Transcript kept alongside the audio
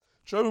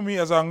Join with me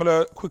as I'm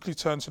going to quickly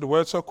turn to the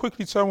word. So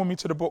quickly turn with me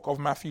to the book of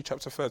Matthew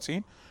chapter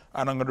 13.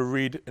 And I'm going to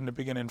read in the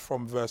beginning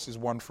from verses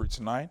 1 through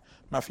to 9.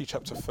 Matthew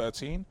chapter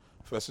 13,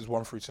 verses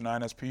 1 through to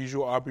 9. As per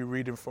usual, I'll be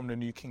reading from the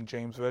New King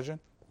James Version.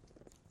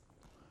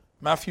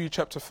 Matthew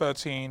chapter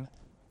 13,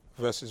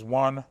 verses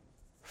 1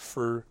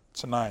 through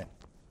to 9.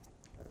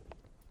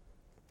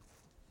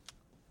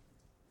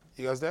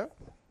 You guys there?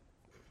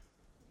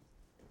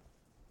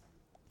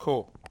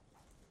 Cool.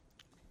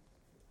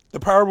 The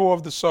parable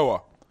of the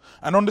sower.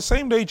 And on the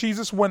same day,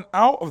 Jesus went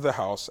out of the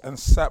house and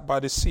sat by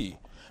the sea.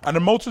 And the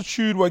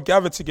multitude were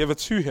gathered together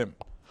to him,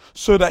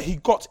 so that he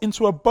got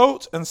into a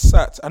boat and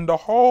sat, and the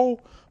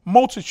whole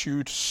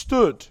multitude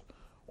stood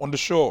on the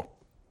shore.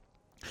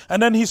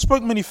 And then he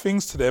spoke many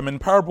things to them in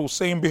parables,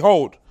 saying,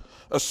 Behold,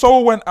 a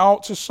sower went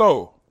out to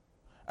sow.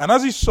 And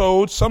as he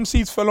sowed, some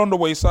seeds fell on the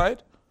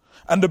wayside,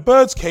 and the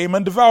birds came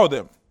and devoured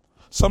them.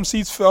 Some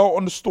seeds fell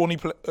on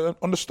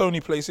the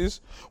stony places,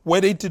 where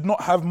they did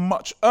not have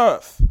much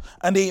earth,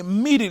 and they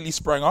immediately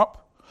sprang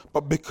up.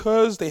 But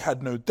because they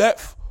had no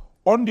depth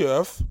on the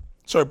earth,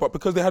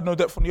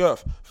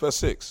 verse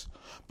 6.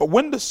 But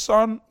when the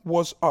sun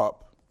was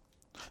up,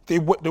 they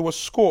were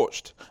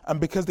scorched, and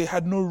because they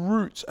had no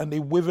root, and they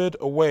withered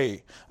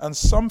away. And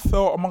some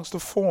fell amongst the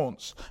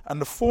thorns,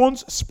 and the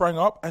thorns sprang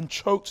up and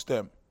choked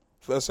them.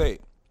 Verse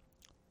 8.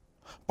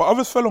 But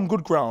others fell on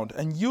good ground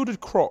and yielded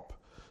crop,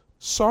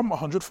 some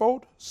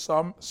 100-fold,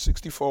 some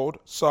 60-fold,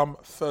 some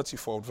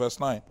 30-fold. Verse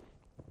 9.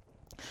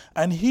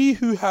 And he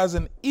who has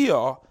an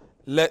ear,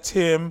 let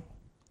him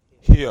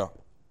hear.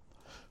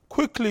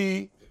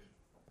 Quickly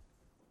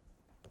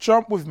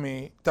jump with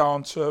me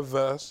down to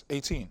verse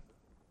 18.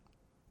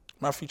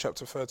 Matthew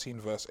chapter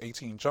 13, verse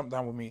 18. Jump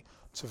down with me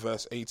to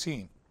verse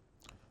 18.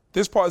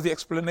 This part is the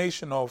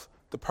explanation of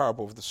the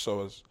parable of the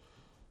sowers.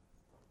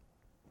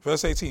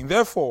 Verse 18.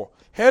 Therefore,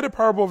 hear the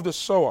parable of the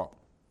sower.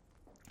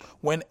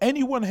 When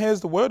anyone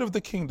hears the word of the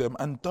kingdom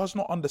and does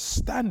not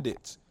understand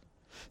it,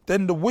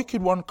 then the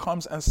wicked one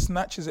comes and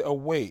snatches it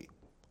away.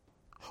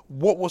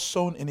 What was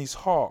sown in his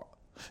heart?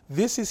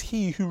 This is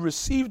he who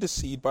received the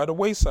seed by the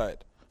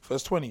wayside.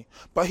 Verse 20.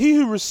 But he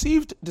who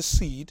received the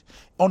seed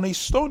on a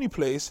stony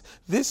place,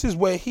 this is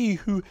where he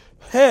who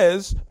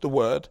hears the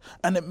word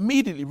and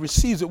immediately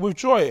receives it with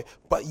joy,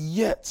 but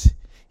yet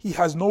he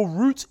has no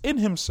root in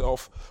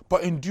himself,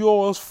 but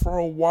endures for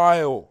a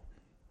while.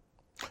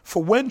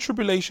 For when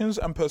tribulations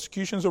and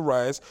persecutions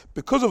arise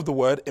because of the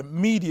word,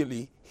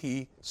 immediately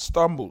he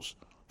stumbles.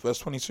 Verse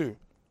 22.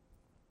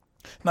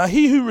 Now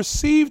he who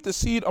received the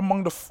seed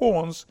among the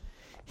thorns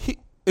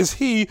is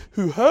he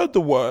who heard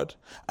the word,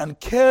 and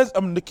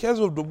the cares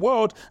of the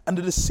world and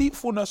the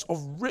deceitfulness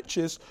of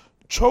riches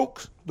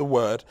choke the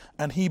word,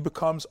 and he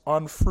becomes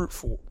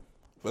unfruitful.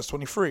 Verse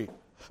 23.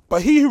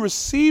 But he who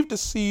received the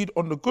seed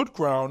on the good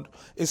ground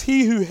is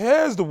he who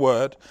hears the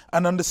word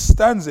and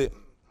understands it,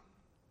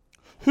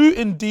 who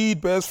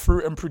indeed bears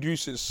fruit and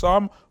produces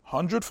some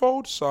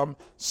 100-fold, some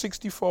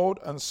 60-fold,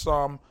 and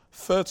some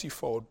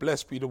 30-fold.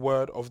 Blessed be the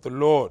word of the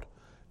Lord.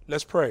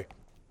 Let's pray.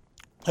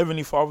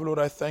 Heavenly Father, Lord,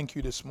 I thank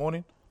you this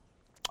morning.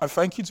 I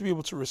thank you to be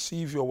able to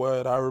receive your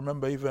word. I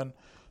remember even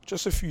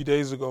just a few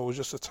days ago, it was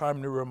just a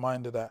timely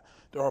reminder that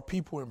there are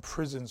people in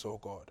prisons, oh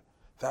God,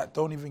 that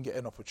don't even get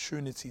an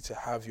opportunity to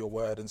have your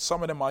word. And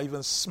some of them are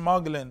even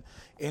smuggling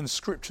in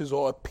scriptures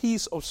or a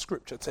piece of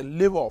scripture to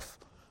live off.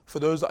 For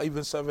those that are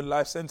even serving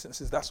life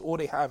sentences, that's all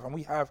they have. And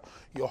we have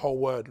your whole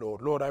word,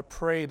 Lord. Lord, I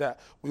pray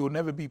that we will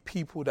never be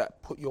people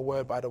that put your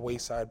word by the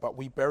wayside, but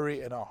we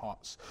bury it in our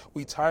hearts.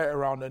 We tie it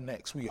around our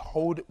necks. We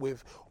hold it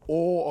with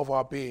all of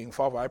our being.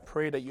 Father, I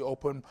pray that you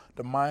open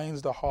the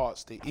minds, the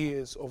hearts, the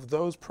ears of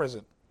those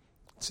present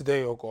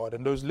today, oh God,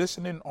 and those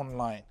listening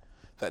online,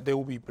 that they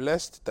will be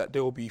blessed, that they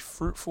will be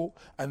fruitful,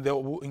 and they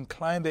will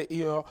incline their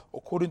ear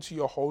according to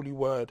your holy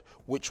word,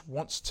 which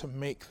wants to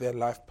make their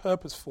life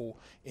purposeful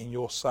in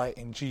your sight.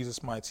 In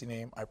Jesus' mighty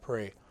name, I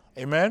pray.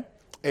 Amen,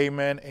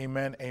 amen,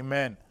 amen,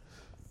 amen.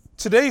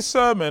 Today's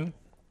sermon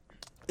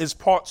is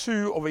part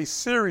 2 of a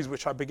series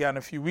which I began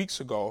a few weeks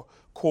ago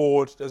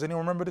called, does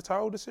anyone remember the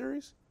title of the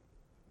series?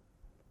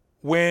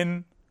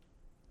 Win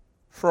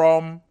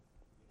from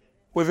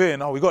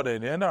Within. Oh, we got there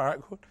in the end. All right,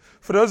 cool.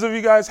 For those of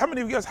you guys, how many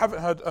of you guys haven't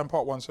heard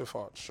part 1 so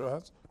far? Show of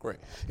hands. Great.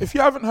 If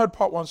you haven't heard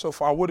part 1 so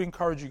far, I would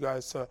encourage you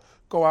guys to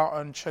go out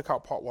and check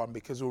out part 1,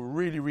 because it will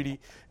really, really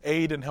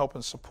aid and help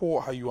and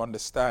support how you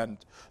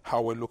understand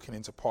how we're looking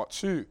into part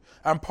 2.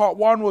 And part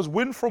 1 was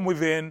Win from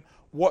Within.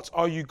 What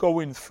are you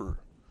going through?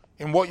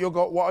 In what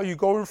are you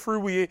going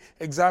through? We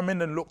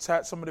examined and looked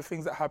at some of the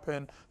things that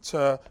happen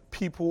to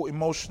people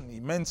emotionally,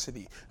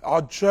 mentally,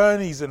 our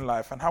journeys in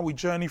life and how we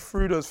journey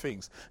through those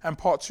things. And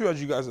part 2,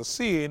 as you guys are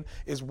seeing,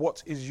 is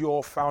what is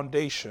your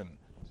foundation?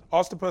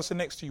 Ask the person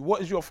next to you,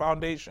 what is your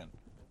foundation?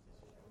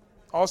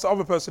 Ask the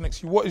other person next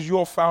to you, what is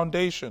your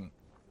foundation?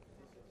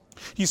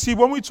 You see,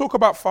 when we talk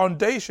about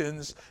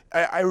foundations,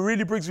 it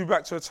really brings me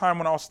back to a time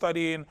when I was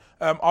studying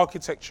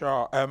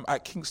architecture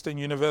at Kingston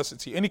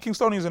University. Any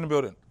Kingstonians in the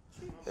building?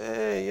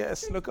 Hey,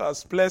 yes, look at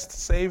us, blessed,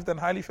 saved, and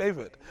highly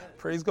favored.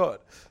 Praise God.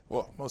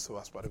 Well, most of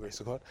us, by the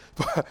grace of God.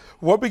 But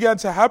what began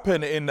to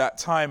happen in that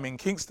time in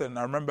Kingston,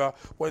 I remember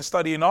when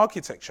studying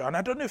architecture, and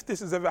I don't know if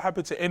this has ever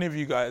happened to any of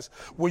you guys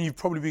when you've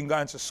probably been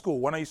going to school.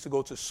 When I used to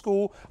go to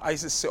school, I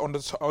used to sit on the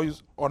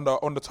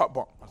top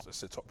bunk. I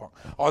said top bunk.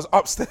 I was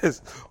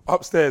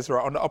upstairs,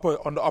 right, on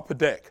the upper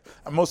deck,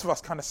 and most of us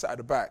kind of sat at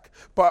the back.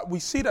 But we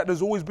see that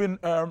there's always been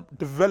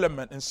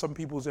development in some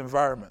people's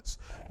environments.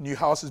 New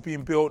houses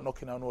being built,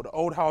 knocking down all the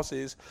old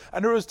houses,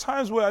 and there was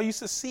times where I used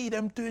to see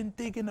them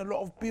digging a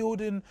lot of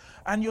building.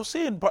 And you're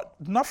seeing, but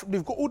nothing.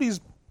 They've got all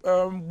these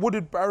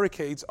wooded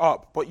barricades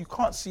up, but you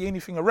can't see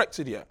anything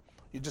erected yet.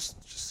 You're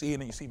just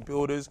seeing it. You see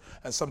builders,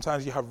 and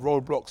sometimes you have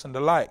roadblocks and the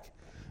like.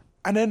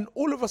 And then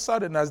all of a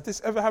sudden, has this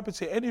ever happened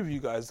to any of you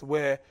guys,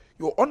 where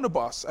you're on the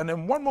bus, and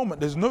then one moment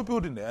there's no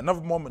building there,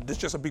 another moment there's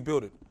just a big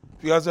building?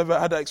 Have you guys ever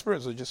had that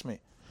experience, or just me?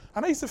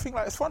 And I used to think,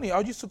 like, it's funny.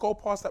 I used to go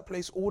past that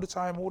place all the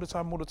time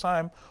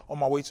on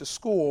my way to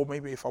school, or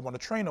maybe if I'm on a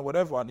train or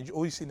whatever, and you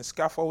always see the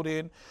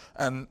scaffolding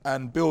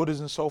and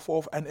builders and so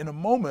forth. And in a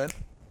moment,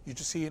 you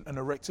just see an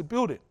erected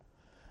building.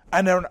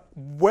 And then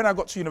when I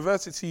got to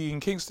university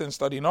in Kingston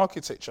studying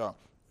architecture,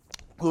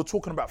 we were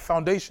talking about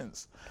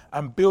foundations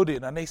and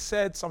building, and they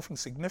said something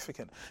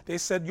significant. They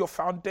said your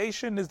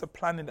foundation is the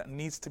planning that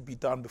needs to be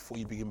done before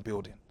you begin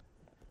building.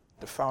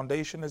 The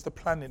foundation is the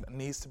planning that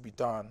needs to be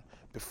done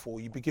before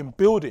you begin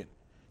building.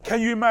 Can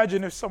you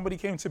imagine if somebody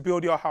came to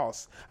build your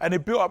house and they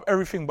built up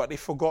everything but they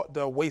forgot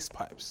the waste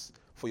pipes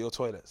for your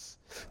toilets?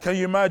 Can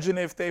you imagine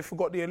if they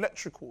forgot the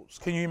electricals?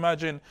 Can you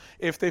imagine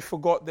if they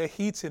forgot the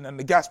heating and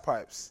the gas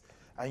pipes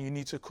and you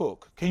need to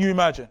cook? Can you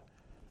imagine?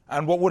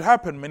 And what would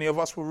happen? Many of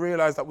us will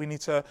realize that we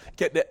need to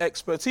get the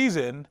expertise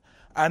in,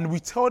 and we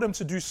tell them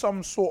to do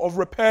some sort of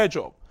repair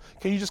job.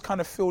 Can you just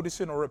kind of fill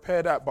this in or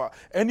repair that? But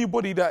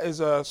anybody that is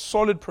a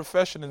solid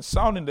profession and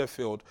sound in their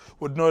field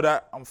would know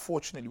that,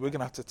 unfortunately, we're going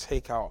to have to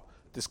take out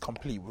this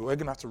complete. We're going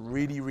to have to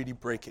really, really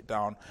break it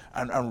down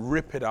and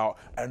rip it out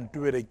and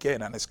do it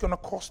again. And it's going to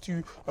cost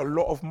you a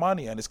lot of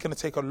money, and it's going to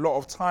take a lot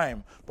of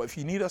time. But if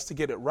you need us to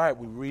get it right,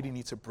 we really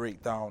need to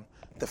break down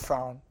the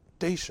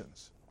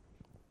foundations.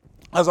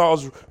 As I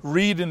was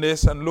reading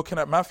this and looking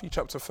at Matthew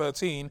chapter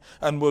 13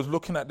 and was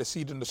looking at the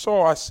seed and the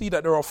soil, I see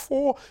that there are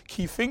 4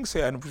 key things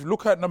here. And if you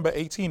look at number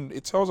 18,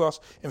 it tells us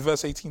in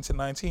verse 18 to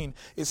 19,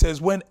 it says,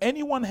 when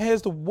anyone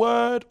hears the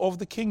word of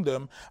the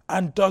kingdom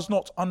and does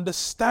not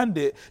understand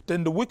it,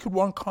 then the wicked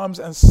one comes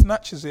and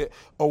snatches it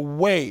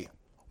away,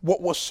 what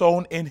was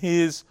sown in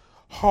his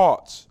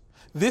heart.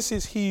 This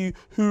is he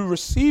who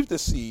received the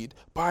seed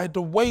by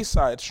the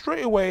wayside.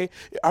 Straight away,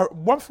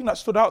 one thing that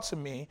stood out to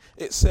me,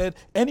 it said,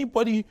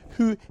 anybody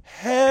who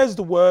hears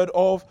the word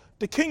of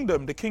the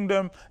kingdom. The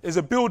kingdom is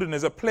a building,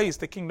 is a place.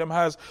 The kingdom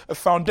has a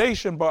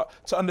foundation. But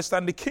to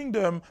understand the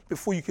kingdom,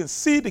 before you can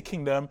see the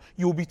kingdom,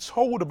 you will be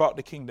told about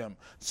the kingdom.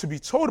 To be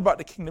told about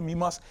the kingdom, you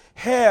must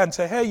hear. And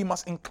to hear, you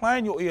must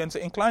incline your ear. And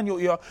to incline your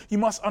ear, you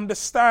must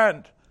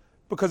understand.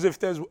 Because if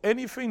there's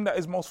anything that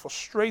is most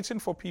frustrating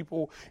for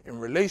people in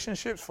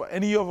relationships, for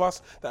any of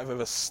us that have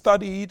ever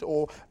studied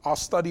or are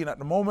studying at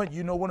the moment,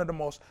 you know one of the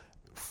most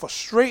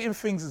frustrating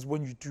things is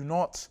when you do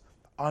not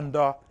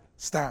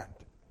understand.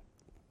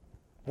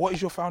 What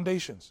is your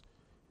foundations?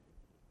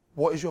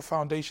 What is your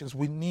foundations?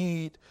 We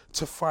need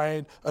to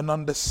find an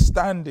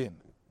understanding.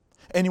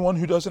 Anyone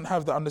who doesn't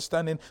have the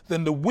understanding,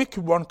 then the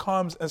wicked one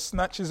comes and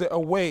snatches it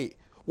away,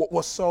 what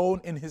was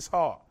sown in his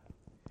heart.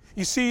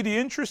 You see, the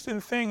interesting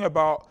thing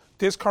about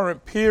this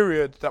current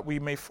period that we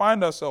may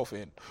find ourselves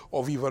in,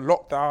 of either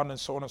lockdown and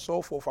so on and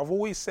so forth, I've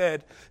always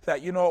said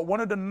that, one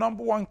of the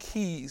number one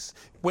keys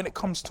when it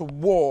comes to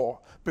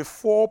war,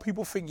 before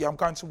people think, I'm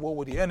going to war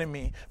with the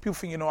enemy, people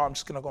think, I'm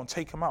just going to go and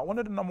take them out. One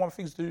of the number one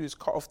things to do is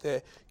cut off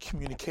their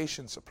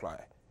communication supply.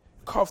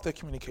 Cut off their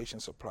communication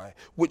supply,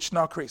 which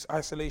now creates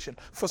isolation.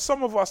 For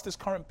some of us, this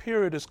current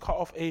period has cut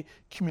off a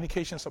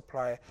communication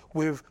supply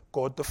with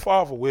God the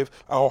Father, with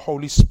our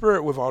Holy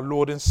Spirit, with our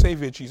Lord and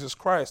Savior, Jesus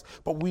Christ.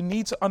 But we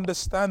need to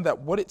understand that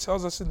what it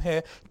tells us in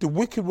here, the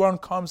wicked one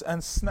comes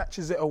and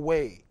snatches it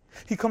away.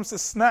 He comes to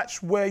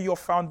snatch where your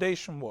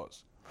foundation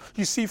was.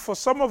 You see, for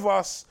some of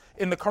us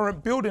in the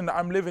current building that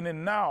I'm living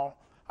in now,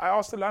 I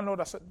asked the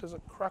landlord, I said, there's a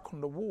crack on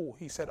the wall.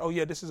 He said, oh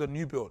yeah, this is a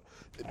new build.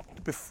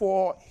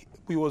 Before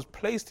we was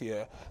placed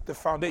here, the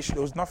foundation,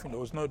 there was nothing.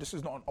 This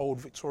is not an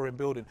old Victorian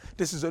building.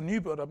 This is a new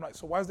build. I'm like,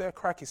 so why is there a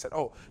crack? He said,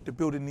 oh, the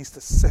building needs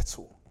to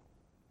settle.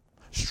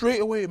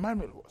 Straight away,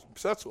 Emmanuel,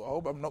 settle. I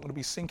hope I'm not going to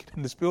be sinking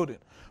in this building.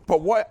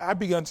 But what I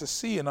began to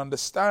see and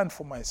understand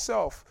for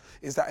myself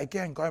is that,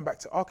 again, going back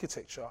to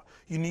architecture,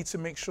 you need to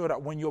make sure that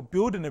when you're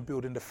building a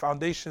building, the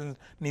foundation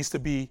needs to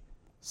be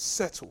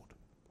settled.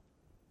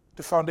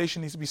 The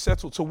foundation needs to be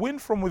settled. To win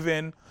from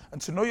within and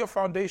to know your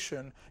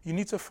foundation, you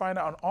need to find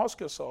out and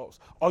ask yourselves,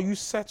 are you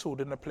settled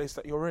in the place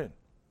that you're in?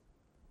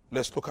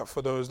 Let's look at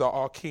for those that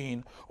are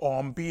keen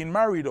on being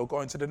married or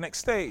going to the next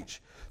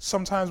stage.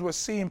 Sometimes we're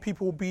seeing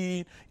people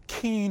being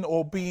keen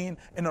or being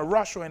in a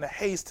rush or in a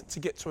haste to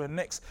get to a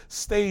next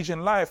stage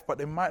in life, but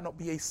there might not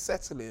be a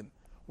settling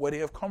where they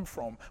have come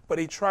from, but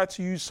they try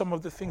to use some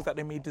of the things that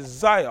they may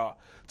desire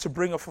to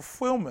bring a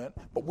fulfillment,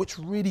 but which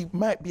really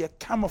might be a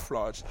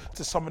camouflage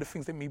to some of the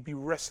things they may be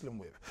wrestling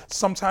with.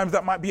 Sometimes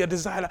that might be a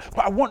desire, like,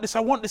 but I want this, I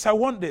want this, I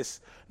want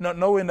this. Not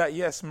knowing that,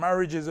 yes,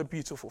 marriage is a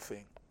beautiful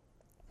thing.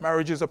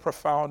 Marriage is a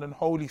profound and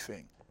holy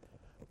thing.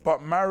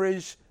 But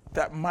marriage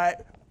that might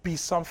be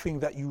something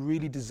that you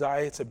really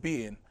desire to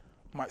be in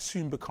might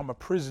soon become a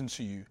prison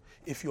to you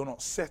if you're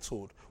not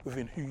settled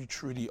within who you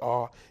truly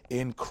are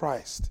in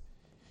Christ.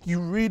 You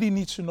really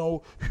need to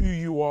know who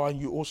you are, and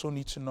you also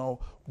need to know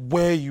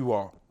where you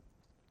are.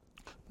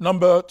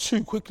 Number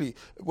 2, quickly,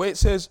 where it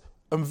says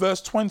in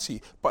verse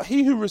 20, but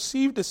he who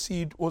received the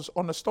seed was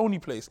on a stony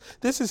place.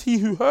 This is he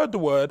who heard the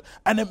word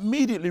and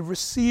immediately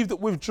received it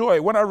with joy.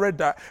 When I read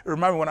that, it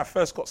reminded me when I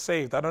first got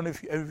saved. I don't know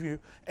if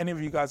any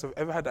of you guys have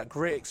ever had that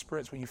great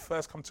experience when you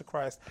first come to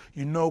Christ.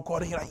 You know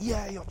God and you're like,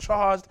 yeah, you're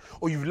charged.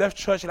 Or you've left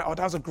church, you're like, oh,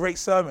 that was a great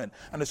sermon.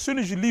 And as soon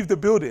as you leave the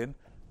building,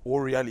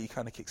 all reality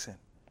kind of kicks in.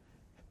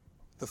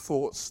 The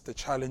thoughts, the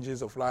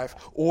challenges of life,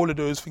 all of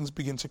those things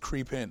begin to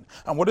creep in.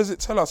 And what does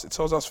it tell us? It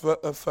tells us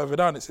further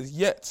down, it says,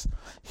 yet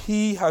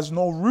he has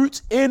no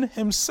root in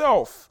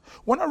himself.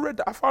 When I read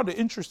that, I found it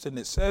interesting.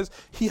 It says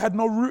he had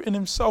no root in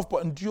himself,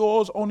 but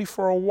endures only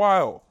for a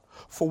while.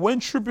 For when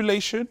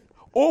tribulation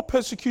or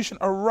persecution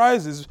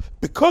arises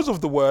because of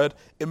the word,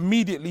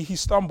 immediately he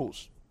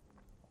stumbles.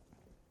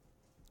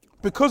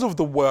 Because of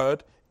the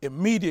word,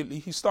 immediately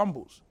he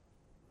stumbles.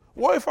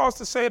 What if I was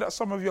to say that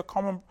some of your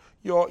current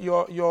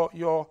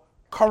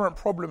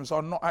problems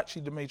are not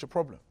actually the major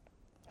problem?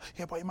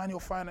 Yeah, but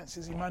Emmanuel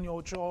finances,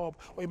 Emmanuel job,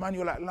 or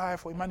Emmanuel like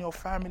life, or Emmanuel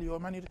family, or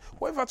Emmanuel...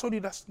 What if I told you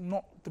that's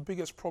not the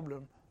biggest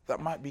problem that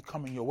might be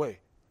coming your way?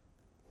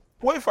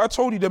 What if I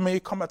told you there may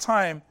come a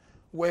time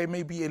where it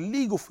may be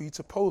illegal for you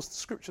to post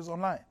scriptures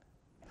online?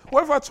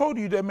 What if I told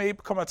you there may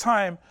come a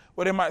time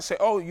where they might say,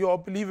 oh, you're a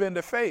believer in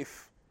the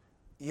faith.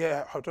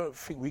 Yeah, I don't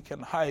think we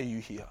can hire you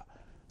here.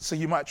 So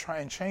you might try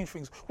and change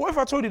things. What if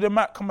I told you there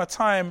might come a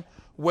time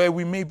where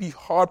we may be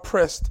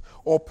hard-pressed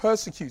or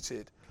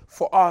persecuted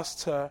for us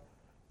to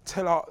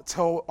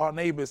tell our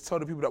neighbors, tell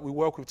the people that we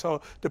work with,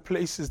 tell the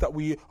places that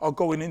we are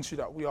going into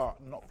that we are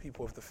not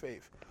people of the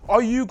faith?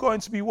 Are you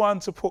going to be one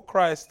to put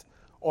Christ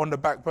on the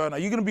back burner? Are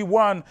you going to be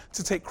one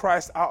to take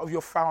Christ out of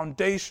your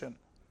foundation?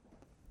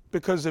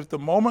 Because if the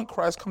moment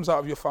Christ comes out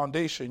of your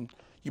foundation,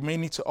 you may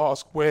need to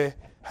ask, where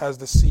has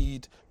the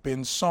seed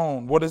been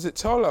sown? What does it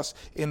tell us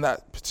in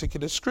that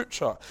particular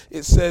scripture?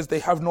 It says they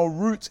have no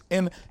root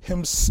in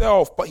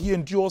himself, but he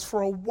endures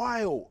for a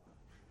while.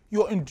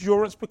 Your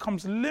endurance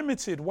becomes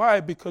limited. Why?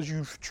 Because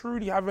you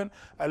truly haven't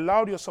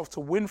allowed yourself to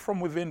win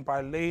from within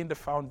by laying the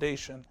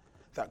foundation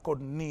that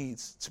God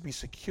needs to be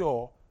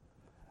secure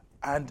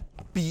and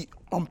be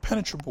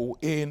impenetrable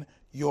in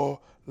your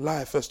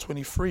life. Verse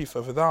 23,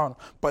 further down.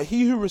 But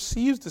he who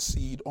receives the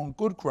seed on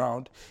good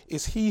ground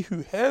is he who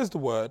hears the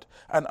word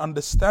and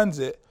understands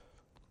it,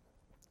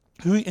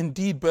 who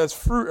indeed bears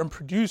fruit and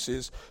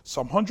produces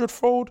some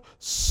 100-fold,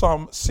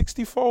 some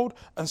 60-fold,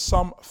 and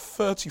some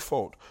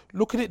 30-fold.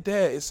 Look at it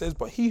there. It says,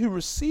 but he who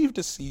received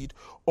the seed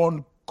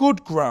on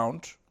good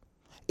ground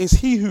is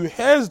he who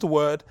hears the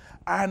word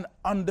and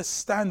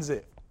understands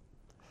it.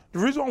 The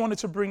reason I wanted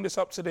to bring this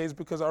up today is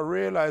because I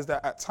realized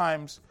that at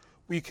times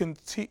we can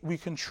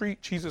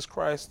treat Jesus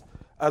Christ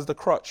as the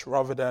crutch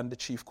rather than the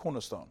chief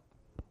cornerstone.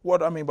 What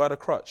do I mean by the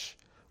crutch?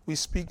 We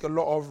speak a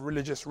lot of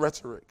religious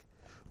rhetoric.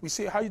 We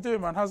say, how you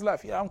doing, man? How's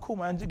life? Yeah, I'm cool,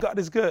 man. God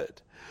is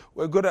good.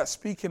 We're good at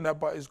speaking that,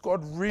 but is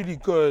God really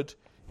good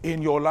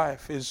in your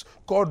life? Is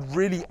God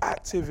really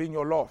active in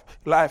your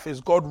life? Is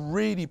God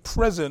really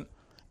present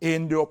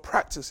in your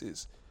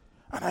practices?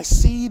 And I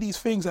see these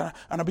things and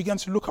I began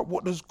to look at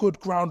what does good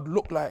ground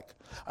look like.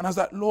 And I was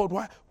like, Lord,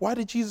 why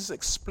did Jesus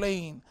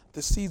explain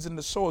the seeds and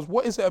the soils?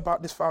 What is it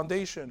about this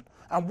foundation?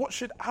 And what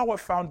should our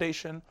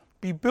foundation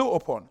be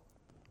built upon?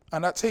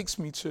 And that takes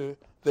me to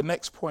the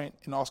next point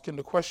in asking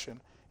the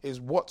question is,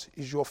 what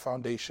is your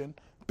foundation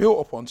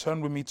built upon? Turn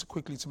with me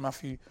quickly to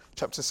Matthew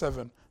chapter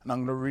 7, and I'm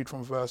going to read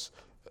from verse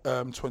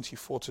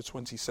 24 to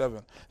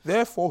 27.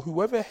 Therefore,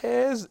 whoever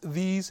hears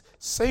these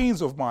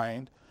sayings of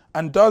mine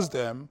and does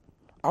them,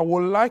 I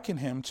will liken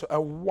him to a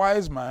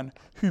wise man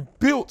who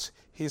built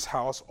his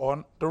house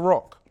on the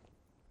rock.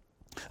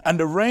 And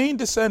the rain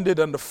descended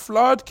and the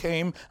flood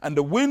came and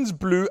the winds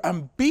blew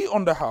and beat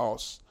on the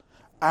house,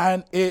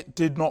 and it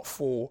did not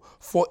fall,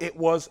 for it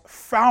was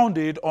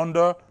founded on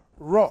the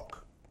rock.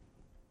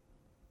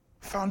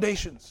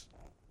 Foundations.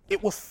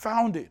 It was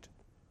founded.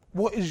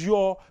 What is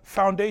your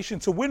foundation?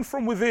 To win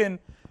from within,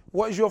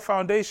 what is your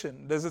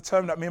foundation? There's a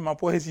term that me and my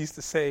boys used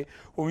to say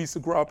when we used to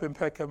grow up in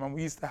Peckham, and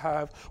we used to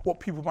have what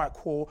people might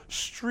call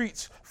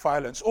street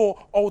violence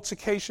or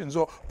altercations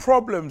or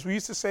problems. We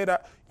used to say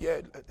that,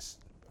 yeah,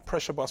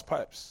 pressure bust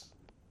pipes.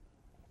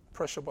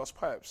 Pressure bust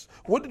pipes.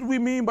 What did we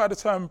mean by the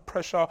term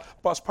pressure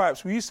bust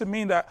pipes? We used to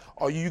mean that,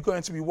 are you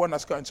going to be one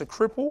that's going to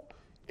cripple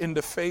in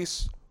the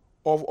face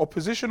of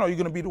opposition, or are you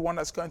going to be the one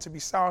that's going to be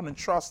sound and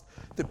trust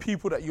the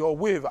people that you're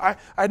with?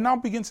 I now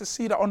begin to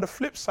see that on the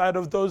flip side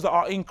of those that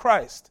are in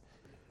Christ.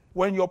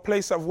 When your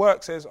place of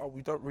work says, oh,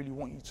 we don't really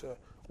want you to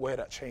wear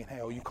that chain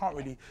here, or you can't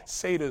really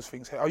say those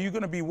things here? Are you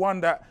going to be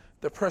one that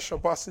the pressure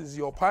busts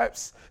your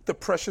pipes, the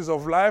pressures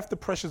of life, the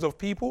pressures of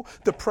people,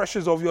 the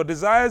pressures of your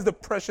desires, the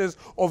pressures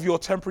of your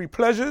temporary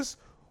pleasures?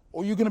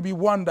 Or are you going to be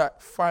one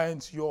that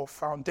finds your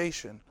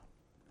foundation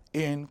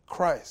in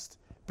Christ,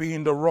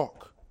 being the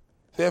rock?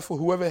 Therefore,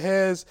 whoever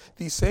hears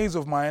these sayings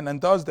of mine and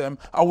does them,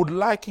 I would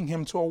liken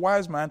him to a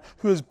wise man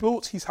who has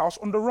built his house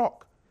on the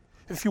rock.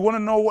 If you want to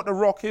know what the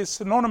rock is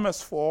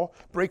synonymous for,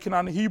 breaking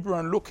down the Hebrew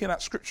and looking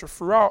at scripture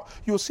throughout,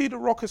 you'll see the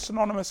rock is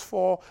synonymous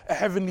for a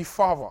heavenly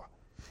Father.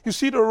 You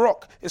see the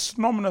rock is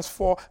synonymous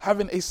for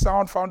having a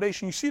sound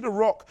foundation. You see the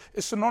rock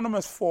is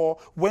synonymous for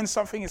when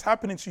something is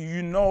happening to you,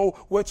 you know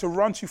where to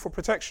run to for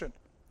protection.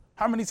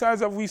 How many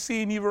times have we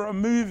seen either a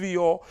movie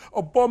or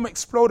a bomb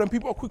explode and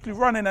people are quickly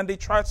running and they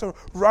try to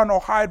run or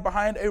hide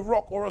behind a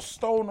rock or a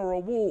stone or a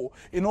wall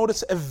in order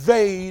to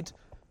evade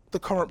the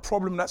current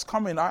problem that's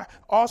coming? I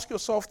ask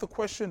yourself the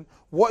question,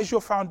 what is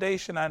your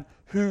foundation and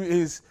who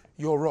is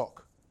your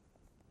rock?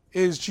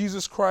 Is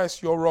Jesus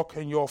Christ your rock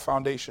and your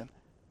foundation?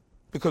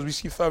 Because we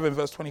see further in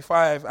verse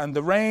 25, and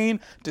the rain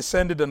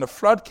descended and the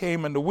flood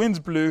came and the winds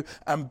blew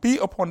and beat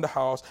upon the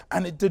house,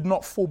 and it did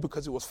not fall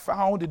because it was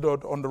founded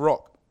on the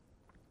rock.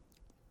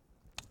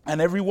 And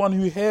everyone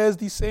who hears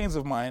these sayings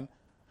of mine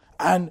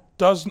and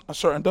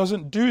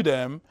doesn't do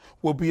them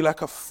will be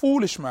like a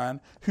foolish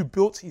man who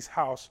built his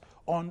house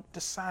on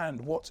the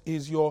sand. What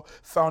is your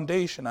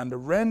foundation? And the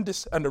rain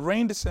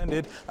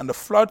descended and the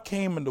flood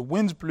came and the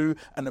winds blew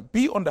and it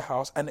beat on the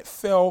house and it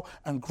fell,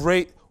 and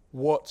great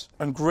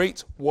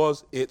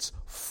was its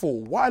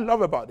fall. What I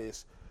love about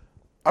this,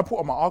 I put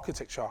on my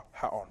architecture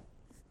hat on.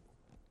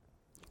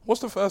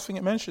 What's the first thing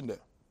it mentioned there?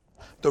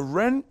 The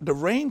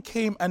rain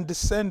came and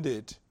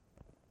descended.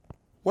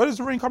 Where is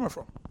the rain coming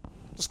from?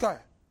 The sky.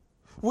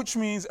 Which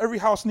means every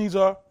house needs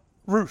a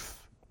roof.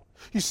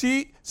 You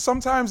see,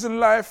 sometimes in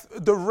life,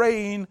 the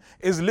rain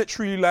is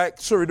literally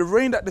the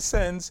rain that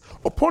descends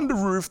upon the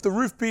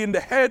roof being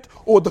the head,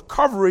 or the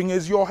covering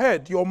is your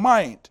head, your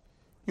mind,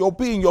 your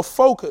being, your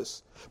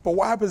focus. But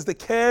what happens, the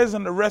cares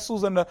and the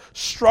wrestles and the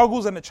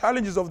struggles and the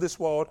challenges of this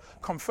world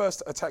come first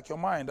to attack your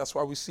mind. That's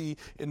why we see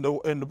in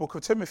the book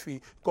of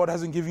Timothy, God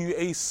hasn't given you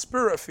a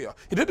spirit of fear.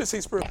 He didn't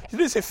say spirit, he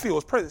didn't say fear, it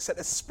was present. He said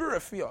a spirit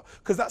of fear,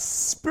 because that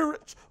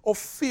spirit of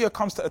fear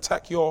comes to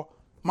attack your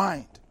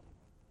mind.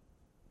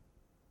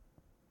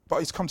 But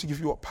he's come to give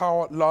you a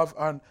power, love,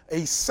 and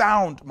a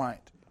sound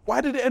mind.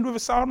 Why did it end with a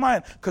sound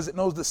mind? Because it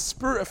knows the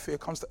spirit of fear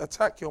comes to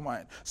attack your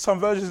mind. Some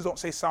versions don't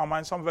say sound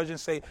mind, some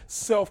versions say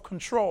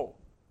self-control.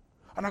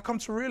 And I come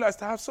to realize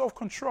to have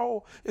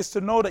self-control is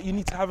to know that you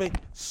need to have a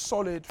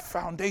solid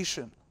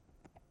foundation.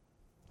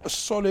 A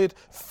solid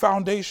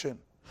foundation.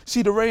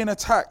 See, the rain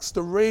attacks.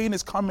 The rain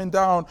is coming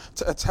down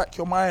to attack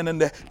your mind.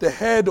 And the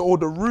head or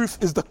the roof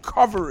is the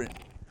covering.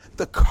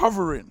 The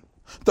covering.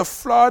 The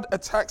flood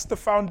attacks the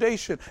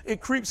foundation.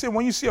 It creeps in.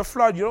 When you see a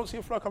flood, you don't see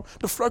a flood come.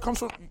 The flood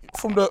comes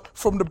from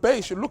the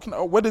base. You're looking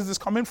at, where does this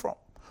come in from?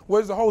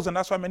 Where's the holes? And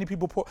that's why many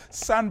people put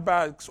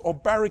sandbags or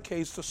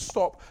barricades to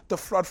stop the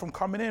flood from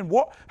coming in.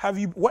 What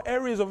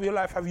areas of your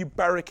life have you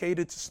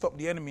barricaded to stop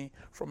the enemy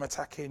from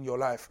attacking your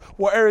life?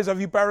 What areas have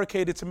you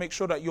barricaded to make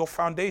sure that your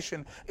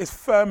foundation is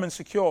firm and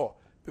secure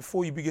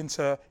before you begin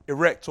to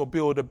erect or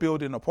build a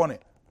building upon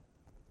it?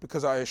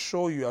 Because I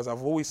assure you, as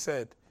I've always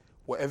said,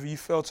 whatever you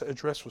fail to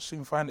address will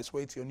soon find its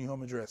way to your new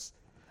home address.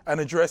 An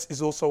address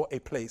is also a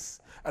place,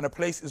 and a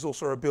place is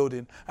also a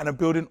building, and a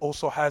building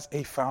also has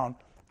a foundation.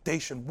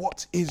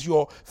 What is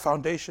your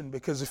foundation?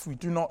 Because if we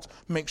do not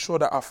make sure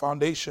that our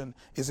foundation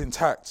is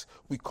intact,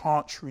 we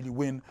can't truly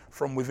win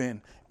from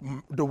within.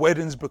 The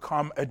weddings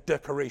become a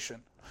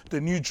decoration.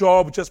 The new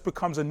job just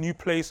becomes a new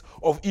place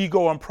of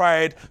ego and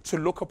pride to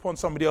look upon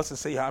somebody else and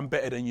say, yeah, I'm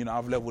better than you now,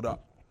 I've leveled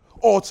up.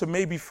 Or to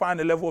maybe find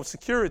a level of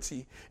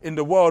security in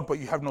the world, but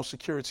you have no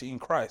security in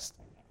Christ.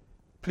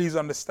 Please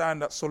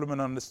understand that Solomon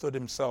understood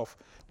himself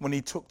when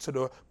he took to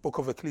the book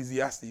of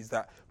Ecclesiastes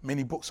that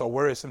many books are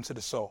wearisome to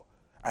the soul,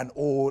 and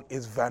all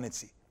is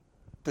vanity.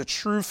 The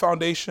true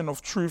foundation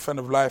of truth and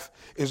of life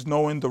is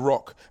knowing the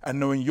rock and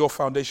knowing your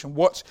foundation.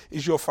 What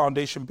is your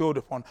foundation built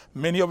upon?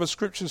 Many other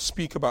scriptures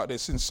speak about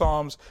this. In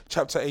Psalms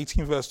chapter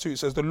 18 verse 2, it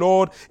says, the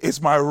Lord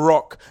is my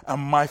rock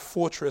and my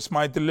fortress,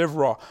 my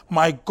deliverer,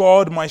 my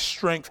God, my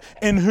strength,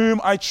 in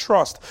whom I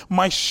trust,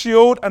 my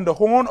shield and the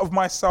horn of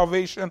my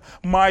salvation,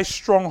 my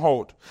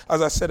stronghold.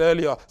 As I said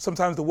earlier,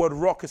 sometimes the word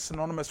rock is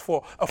synonymous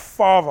for a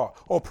father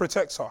or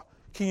protector.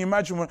 Can you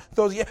imagine when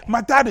those,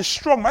 my dad is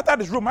strong, my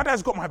dad is real, my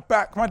dad's got my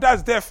back, my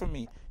dad's there for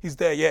me. He's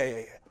there,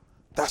 yeah.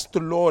 That's the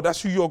Lord,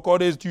 that's who your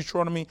God is.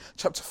 Deuteronomy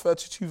chapter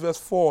 32 verse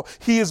 4.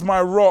 He is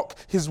my rock,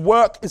 his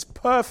work is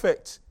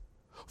perfect.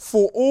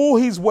 For all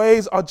his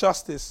ways are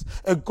justice,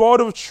 a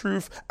God of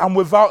truth and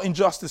without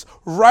injustice.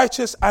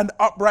 Righteous and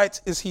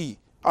upright is he.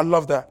 I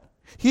love that.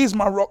 He is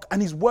my rock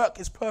and his work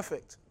is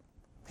perfect.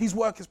 His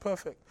work is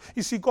perfect.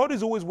 You see, God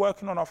is always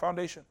working on our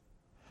foundation.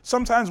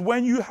 Sometimes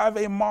when you have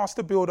a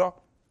master builder,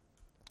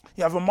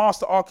 you have a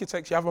master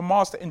architect, you have a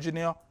master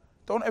engineer,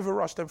 don't ever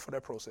rush them for their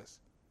process.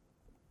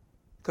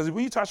 Because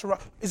when you touch a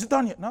rock, is it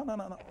done yet? No.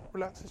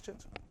 Relax, it's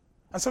gentle.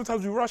 And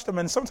sometimes we rush them,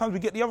 and sometimes we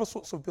get the other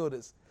sorts of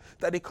builders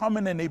that they come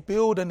in and they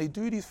build and they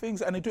do these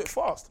things and they do it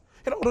fast.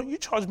 Don't you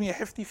charge me a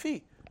hefty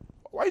fee?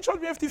 Why you charge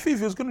me a hefty fee if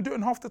you was going to do it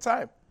in half the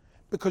time?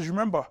 Because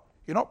remember,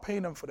 you're not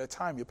paying them for their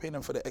time, you're paying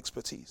them for their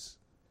expertise.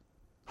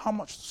 How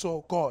much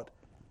so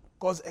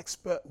God's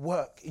expert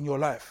work in your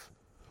life?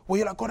 Where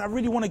you're like, God, I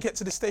really want to get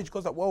to this stage.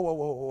 God's like,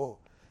 whoa.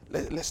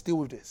 Let's deal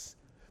with this.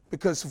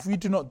 Because if we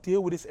do not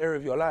deal with this area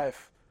of your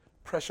life,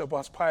 pressure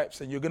bust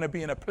pipes, and you're going to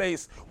be in a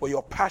place where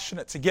you're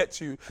passionate to get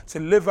to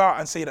live out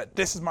and say that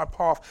this is my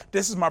path,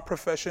 this is my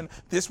profession,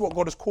 this is what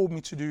God has called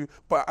me to do.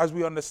 But as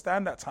we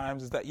understand at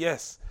times is that,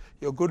 yes,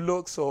 your good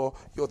looks or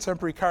your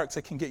temporary character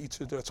can get you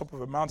to the top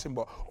of a mountain,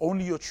 but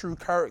only your true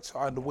character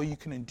and the way you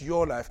can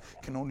endure life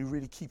can only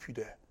really keep you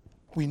there.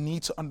 We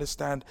need to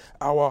understand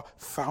our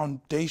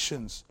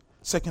foundations.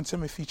 2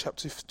 Timothy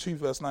chapter 2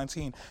 verse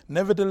 19.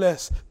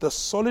 Nevertheless, the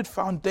solid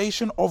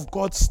foundation of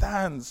God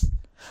stands.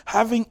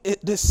 Having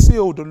it this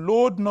seal, the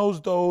Lord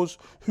knows those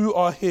who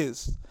are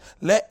his.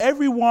 Let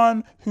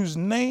everyone who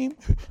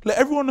names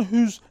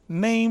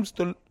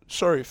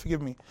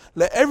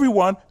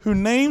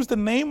the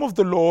name of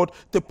the Lord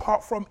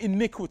depart from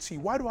iniquity.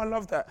 Why do I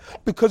love that?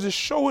 Because it's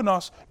showing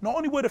us not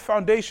only where the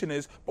foundation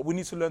is, but we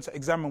need to learn to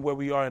examine where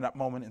we are in that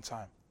moment in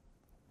time.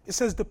 It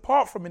says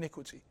depart from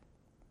iniquity.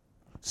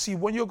 See,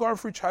 when you're going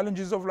through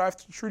challenges of life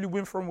to truly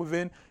win from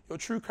within, your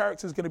true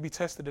character is going to be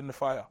tested in the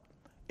fire,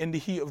 in the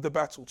heat of the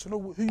battle, to know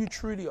who you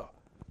truly are,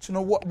 to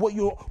know what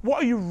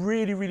are you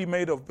really, really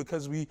made of,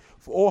 because we've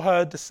all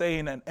heard the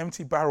saying, an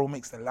empty barrel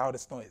makes the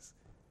loudest noise.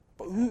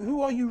 But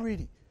who are you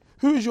really?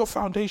 Who is your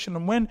foundation?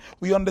 And when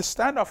we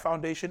understand our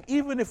foundation,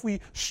 even if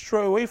we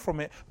stray away from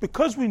it,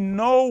 because we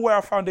know where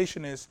our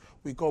foundation is,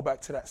 we go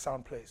back to that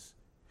sound place.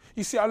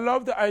 You see, I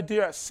love the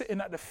idea of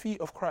sitting at the feet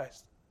of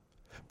Christ.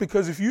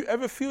 Because if you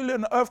ever feel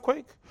an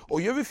earthquake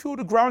or you ever feel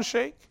the ground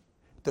shake,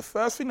 the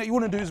first thing that you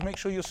want to do is make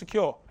sure you're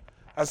secure.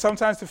 And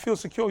sometimes to feel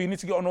secure, you need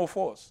to get on all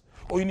fours.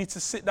 Or you need to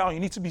sit down.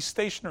 You need to be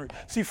stationary.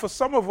 See, for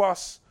some of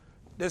us,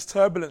 there's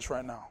turbulence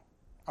right now.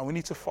 And we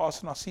need to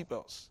fasten our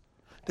seatbelts.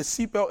 The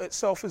seatbelt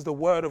itself is the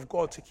word of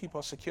God to keep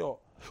us secure.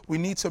 We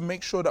need to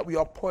make sure that we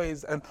are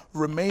poised and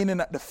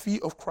remaining at the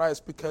feet of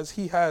Christ, because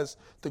he has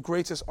the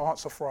greatest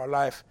answer for our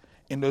life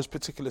in those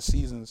particular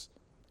seasons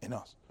in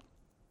us.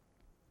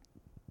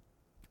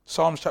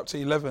 Psalms chapter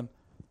 11,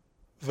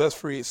 verse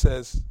 3, it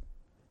says,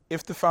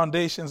 if the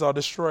foundations are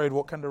destroyed,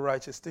 what can the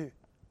righteous do?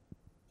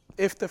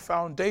 If the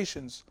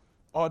foundations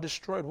are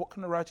destroyed, what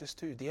can the righteous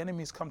do? The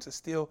enemy's come to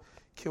steal,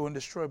 kill, and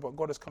destroy, but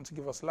God has come to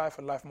give us life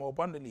and life more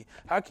abundantly.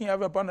 How can you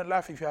have abundant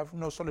life if you have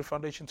no solid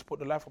foundation to put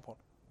the life upon?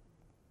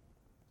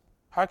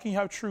 How can you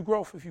have true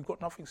growth if you've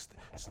got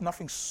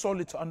nothing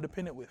solid to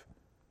underpin it with?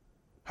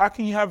 How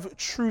can you have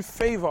true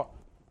favor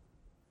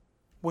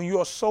when you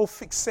are so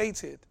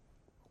fixated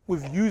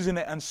with using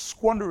it and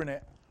squandering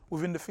it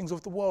within the things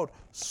of the world?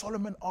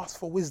 Solomon asked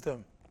for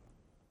wisdom.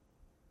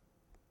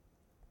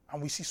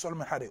 And we see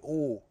Solomon had it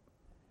all.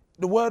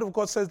 The word of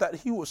God says that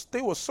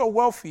they were so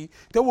wealthy,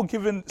 they were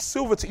giving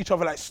silver to each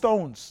other like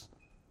stones.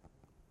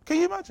 Can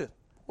you imagine?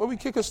 When we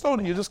kick a stone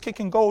and you're just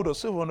kicking gold or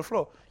silver on the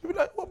floor, you'd be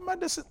like, well, man,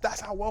 that's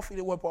how wealthy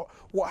they were. But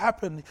what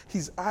happened?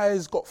 His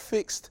eyes got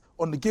fixed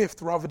on the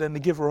gift rather than the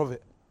giver of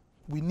it.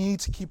 We need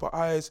to keep our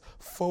eyes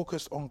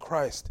focused on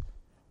Christ.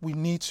 We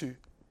need to.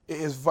 It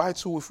is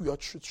vital if we are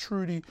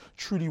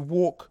truly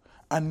walk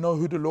and know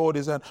who the Lord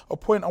is. And a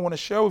point I want to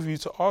share with you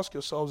to ask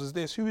yourselves is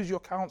this: who is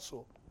your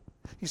counsel?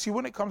 You see,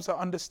 when it comes to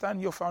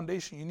understanding your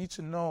foundation, you need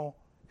to know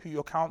who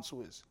your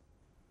counsel is.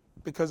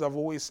 Because I've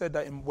always said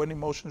that when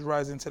emotions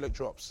rise, intellect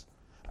drops.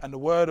 And the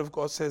word of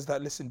God says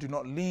that, listen, do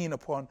not lean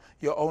upon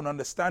your own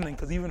understanding,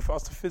 because even for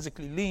us to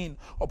physically lean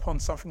upon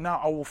something now,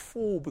 I will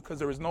fall because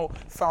there is no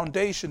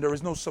foundation, there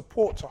is no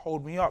support to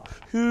hold me up.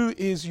 Who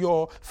is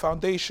your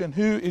foundation?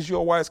 Who is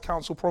your wise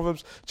counsel?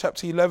 Proverbs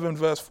chapter 11,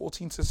 verse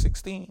 14 to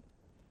 16.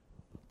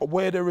 But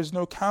where there is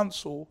no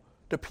counsel,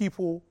 the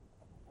people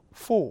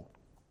fall.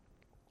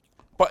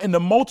 But in the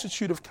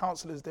multitude of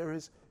counselors, there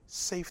is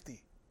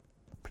safety.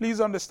 Please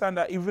understand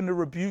that even the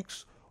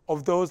rebukes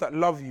of those that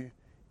love you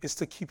is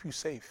to keep you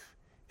safe,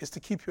 is to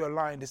keep you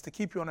aligned, is to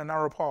keep you on a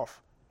narrow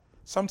path.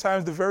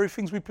 Sometimes the very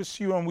things we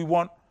pursue and we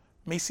want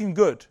may seem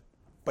good,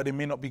 but they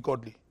may not be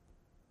godly.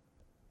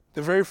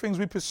 The very things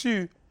we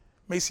pursue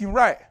may seem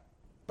right,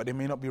 but they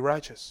may not be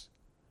righteous.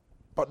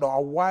 But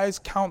our wise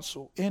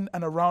counsel in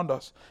and around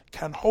us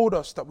can hold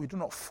us that we do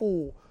not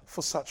fall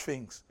for such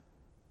things.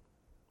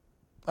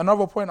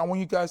 Another point I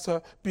want you guys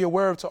to be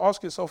aware of, to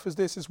ask yourself is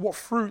this, is what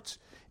fruit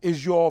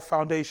is your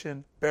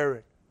foundation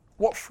bearing?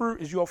 What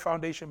fruit is your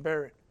foundation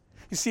bearing?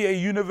 You see, at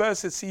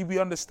university, we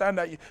understand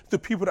that the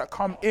people that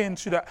come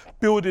into that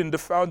building, the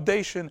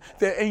foundation,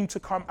 they aim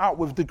to come out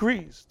with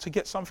degrees to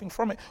get something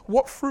from it.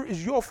 What fruit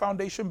is your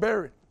foundation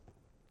bearing?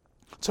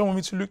 Turn with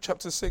me to Luke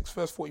chapter 6,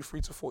 verse 43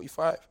 to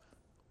 45.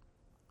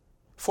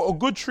 For a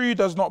good tree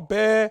does not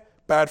bear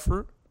bad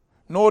fruit,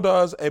 nor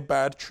does a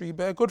bad tree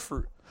bear good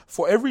fruit.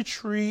 For every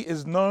tree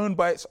is known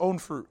by its own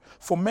fruit.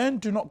 For men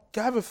do not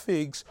gather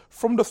figs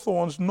from the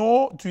thorns,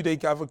 nor do they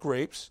gather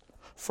grapes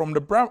from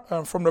the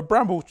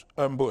bramble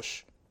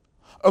bush.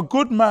 A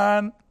good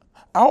man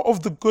out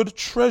of the good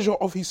treasure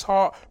of his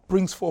heart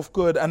brings forth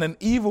good, and an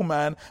evil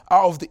man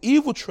out of the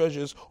evil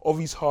treasures of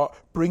his heart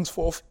brings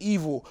forth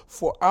evil.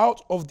 For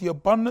out of the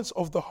abundance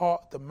of the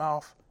heart the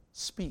mouth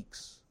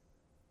speaks.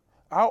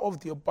 Out of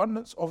the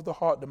abundance of the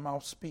heart the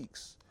mouth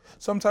speaks.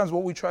 Sometimes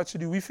what we try to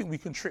do, we think we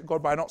can trick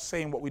God by not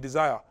saying what we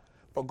desire,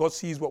 but God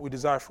sees what we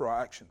desire through our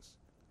actions.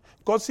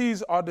 God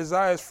sees our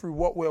desires through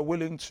what we're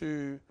willing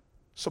to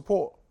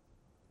support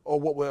or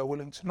what we're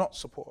willing to not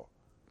support.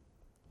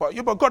 But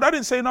God, I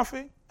didn't say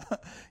nothing.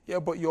 Yeah,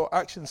 but your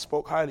actions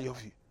spoke highly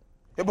of you.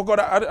 Yeah, but God,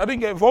 I didn't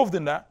get involved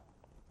in that.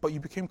 But you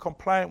became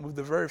compliant with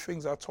the very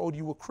things I told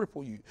you will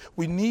cripple you.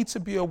 We need to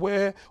be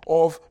aware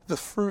of the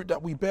fruit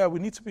that we bear. We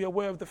need to be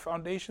aware of the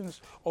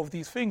foundations of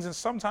these things. And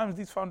sometimes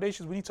these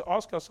foundations we need to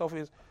ask ourselves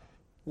is,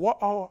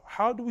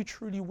 how do we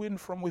truly win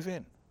from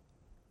within?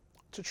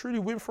 To truly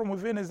win from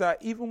within is that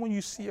even when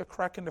you see a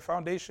crack in the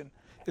foundation,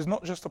 it's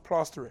not just to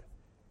plaster it.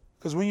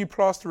 Because when you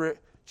plaster it,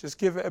 just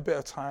give it a bit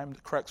of time,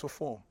 the cracks will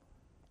form.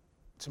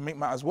 To make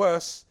matters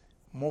worse,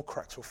 more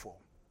cracks will form.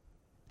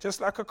 Just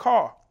like a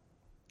car.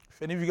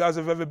 If any of you guys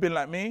have ever been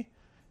like me,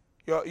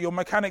 your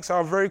mechanics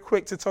are very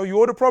quick to tell you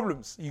all the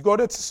problems. You go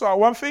there to sort out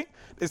one thing,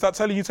 they start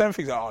telling you 10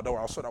 things. Like, oh, don't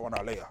worry, I'll sort that one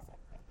out later.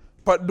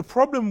 But the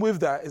problem with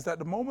that is that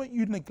the moment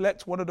you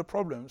neglect one of the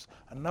problems,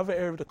 another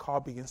area of the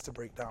car begins to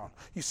break down.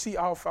 You see,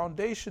 our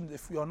foundation,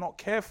 if we are not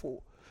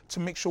careful to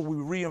make sure we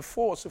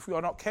reinforce, if we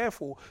are not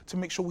careful to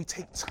make sure we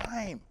take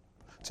time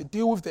to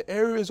deal with the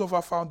areas of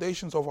our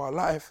foundations of our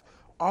life,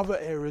 other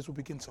areas will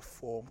begin to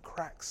form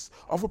cracks.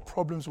 Other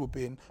problems will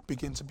begin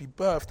to be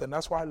birthed. And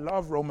that's why I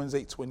love Romans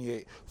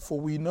 8:28. For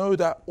we know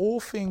that all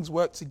things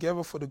work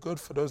together for the good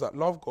for those that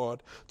love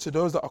God, to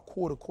those that are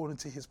called according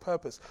to his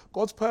purpose.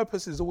 God's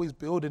purpose is always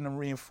building and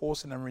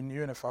reinforcing and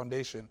renewing a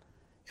foundation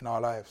in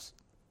our lives.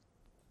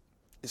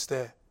 It's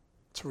there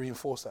to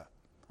reinforce that.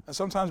 And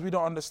sometimes we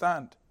don't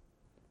understand.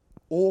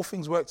 All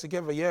things work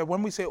together. Yeah,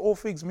 when we say all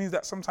things, means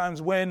that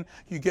sometimes when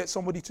you get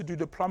somebody to do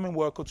the plumbing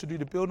work or to do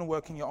the building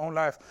work in your own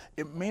life,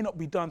 it may not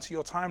be done to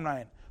your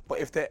timeline. But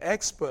if they're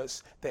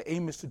experts, their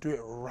aim is to do it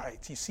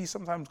right. You see,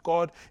 sometimes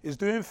God is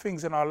doing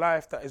things in our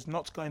life that is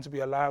not going to be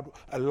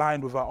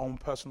aligned with our own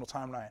personal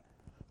timeline.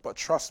 But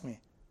trust me,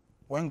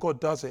 when God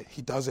does it,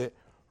 he does it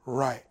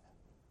right.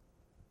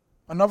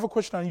 Another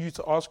question I need you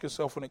to ask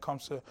yourself when it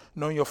comes to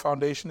knowing your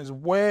foundation is,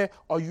 where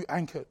are you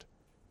anchored?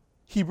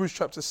 Hebrews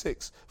chapter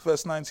 6,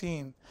 verse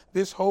 19.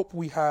 This hope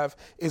we have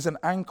is an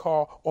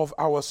anchor of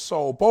our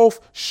soul,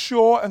 both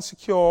sure and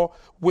secure,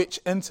 which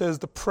enters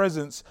the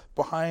presence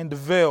behind the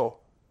veil.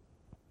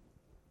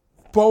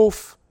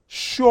 Both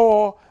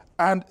sure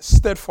and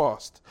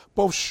steadfast.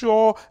 Both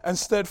sure and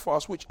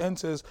steadfast, which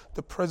enters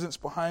the presence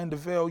behind the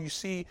veil. You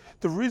see,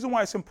 the reason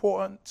why it's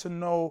important to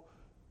know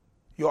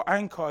your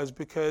anchor is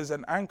because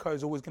an anchor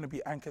is always going to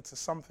be anchored to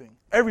something.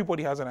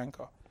 Everybody has an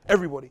anchor.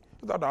 Everybody.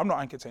 I'm not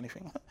anchored to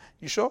anything.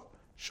 You sure?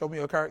 Show me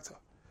your character.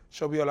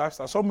 Show me your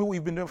lifestyle. Show me what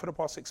you've been doing for the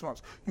past 6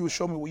 months. You will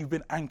show me what you've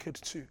been anchored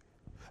to.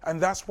 And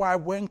that's why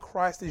when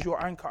Christ is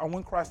your anchor and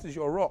when Christ is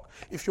your rock,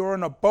 if you're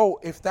on a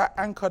boat, if that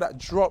anchor that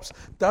drops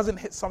doesn't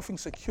hit something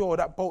secure,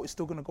 that boat is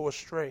still going to go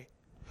astray.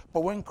 But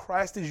when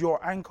Christ is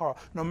your anchor,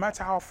 no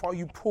matter how far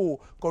you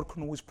pull, God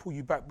can always pull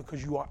you back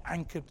because you are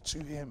anchored to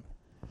him.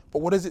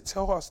 But what does it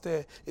tell us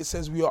there? It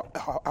says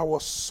our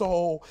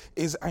soul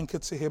is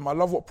anchored to him. I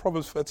love what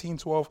Proverbs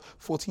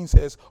 13:12-14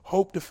 says.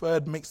 Hope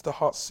deferred makes the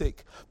heart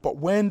sick. But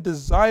when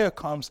desire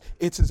comes,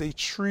 it is a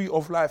tree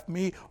of life.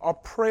 Our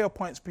prayer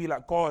points be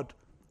like, God,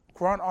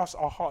 grant us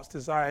our heart's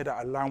desire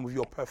that align with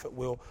your perfect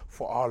will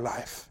for our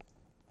life.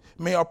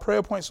 May our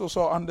prayer points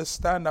also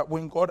understand that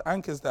when God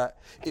anchors that,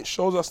 it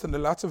shows us in the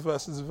latter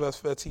verses of verse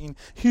 13,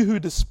 he who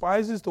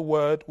despises the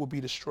word will be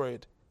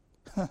destroyed.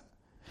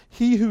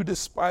 He who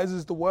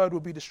despises the word will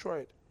be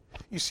destroyed.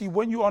 You see,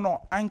 when you are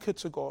not anchored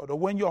to God or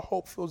when your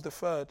hope feels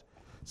deferred,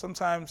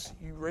 sometimes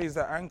you raise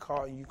that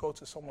anchor and you go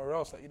to somewhere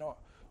else. Like,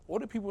 all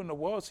the people in the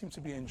world seem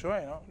to be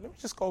enjoying. Let me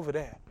just go over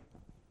there.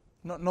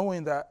 Not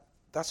knowing that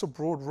that's a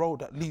broad road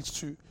that leads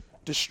to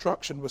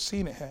destruction. We're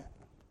seeing it here.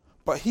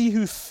 But he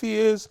who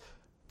fears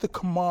the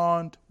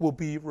command will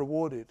be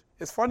rewarded.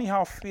 It's funny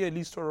how fear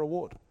leads to a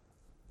reward.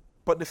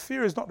 But the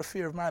fear is not the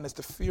fear of man, it's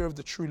the fear of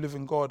the true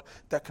living God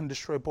that can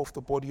destroy both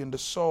the body and the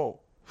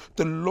soul.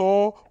 The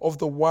law of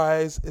the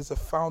wise is a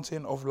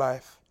fountain of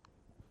life,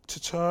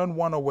 to turn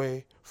one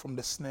away from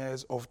the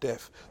snares of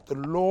death. The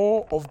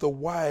law of the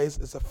wise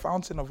is a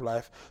fountain of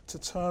life, to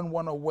turn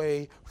one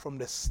away from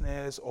the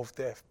snares of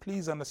death.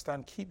 Please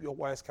understand, keep your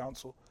wise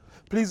counsel.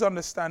 Please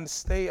understand,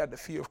 stay at the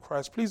feet of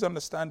Christ. Please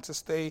understand to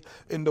stay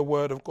in the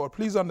word of God.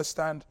 Please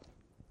understand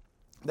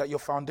that your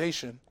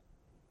foundation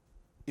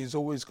is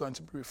always going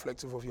to be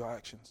reflective of your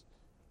actions.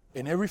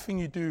 And everything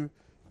you do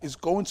is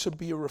going to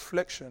be a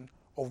reflection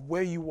of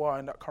where you are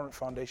in that current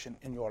foundation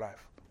in your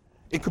life.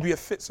 It could be a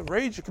fits of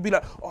rage. It could be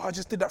like, oh, I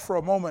just did that for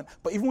a moment.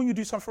 But even when you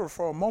do something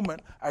for a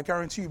moment, I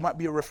guarantee you it might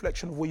be a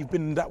reflection of where you've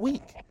been in that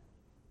week.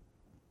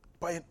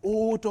 But in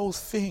all those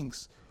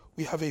things,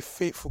 we have a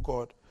faithful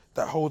God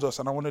that holds us.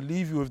 And I want to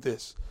leave you with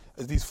this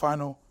as this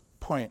final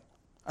point.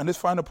 And this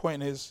final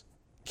point is,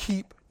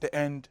 keep the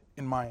end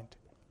in mind.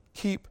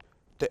 Keep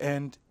the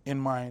end in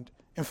mind.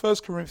 In 1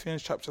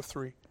 Corinthians chapter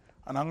 3,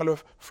 and I'm going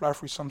to fly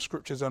through some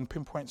scriptures and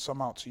pinpoint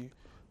some out to you.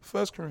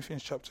 1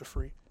 Corinthians chapter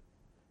 3.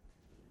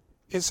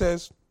 It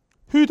says,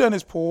 who then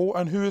is Paul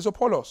and who is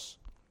Apollos?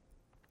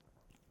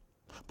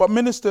 But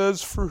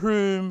ministers through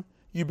whom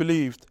you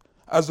believed,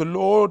 as the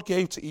Lord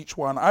gave to each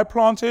one. I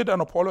planted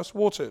and Apollos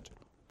watered,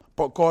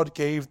 but God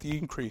gave the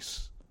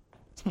increase.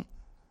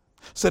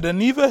 So then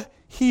neither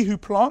he who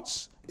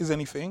plants is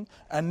anything,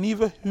 and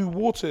neither who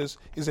waters,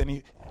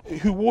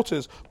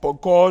 but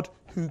God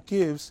who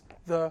gives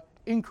the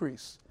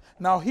increase.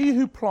 Now he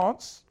who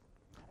plants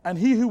and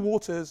he who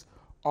waters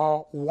are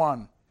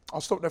one. I'll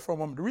stop there for a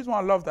moment. The reason why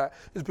I love that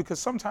is because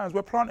sometimes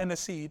we're planting a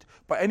seed,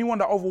 but anyone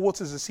that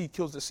overwaters the seed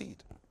kills the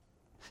seed.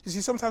 You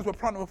see, sometimes we're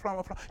planting.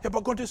 Yeah,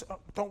 but God is,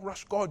 don't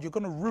rush God. You're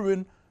going to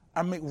ruin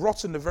and make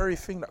rotten the very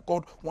thing that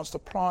God wants to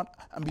plant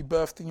and be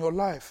birthed in your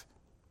life.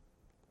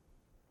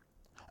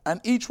 And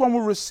each one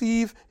will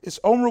receive its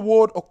own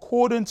reward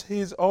according to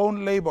his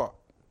own labor.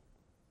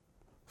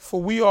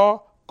 For we are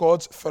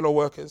God's fellow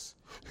workers,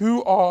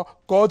 who are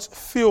God's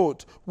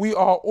field. We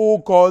are all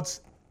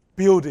God's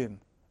building.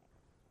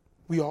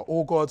 We are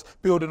all God's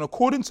building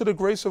according to the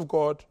grace of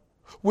God,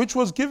 which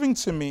was given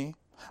to me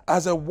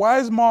as a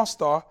wise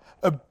master,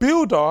 a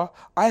builder.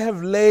 I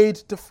have laid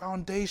the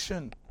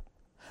foundation,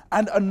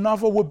 and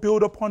another will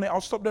build upon it.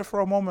 I'll stop there for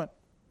a moment.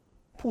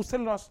 Paul's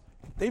telling us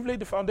they've laid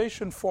the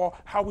foundation for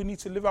how we need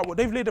to live out.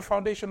 They've laid the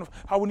foundation of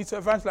how we need to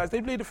evangelize.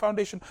 They've laid the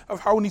foundation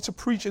of how we need to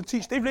preach and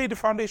teach. They've laid the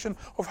foundation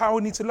of how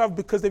we need to love,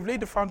 because they've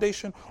laid the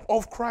foundation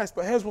of Christ.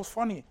 But here's what's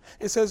funny.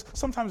 It says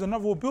sometimes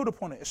another will build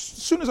upon it. As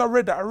soon as I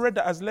read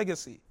that as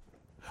legacy.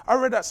 I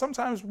read that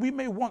sometimes we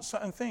may want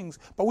certain things,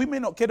 but we may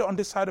not get it on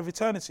this side of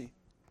eternity.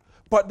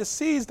 But the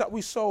seeds that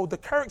we sow, the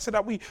character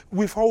that we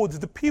withhold,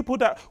 the people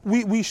that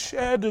we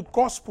share the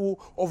gospel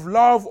of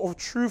love, of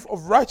truth,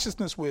 of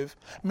righteousness with,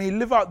 may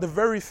live out the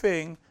very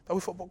thing that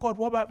we thought, but God,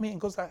 what about me? And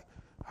God's like,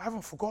 I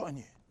haven't forgotten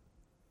you.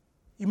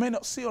 You may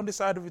not see on this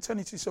side of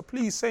eternity. So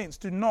please, saints,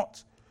 do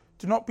not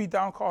be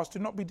downcast. Do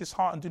not be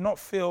disheartened. Do not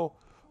feel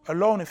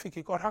alone and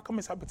thinking, God, how come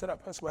it's happened to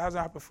that person? Well, it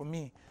hasn't happened for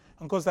me.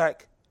 And God's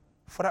like,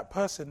 for that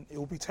person, it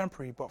will be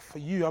temporary. But for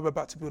you, I'm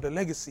about to build a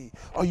legacy.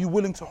 Are you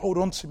willing to hold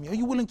on to me? Are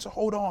you willing to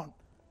hold on?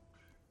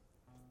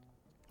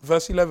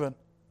 Verse 11.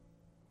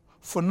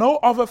 For no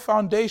other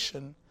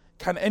foundation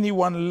can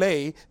anyone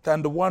lay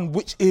than the one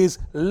which is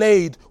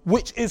laid,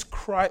 which is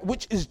Christ,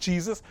 which is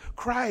Jesus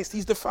Christ.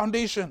 He's the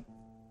foundation.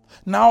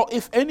 Now,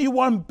 if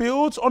anyone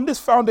builds on this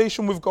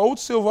foundation with gold,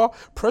 silver,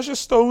 precious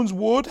stones,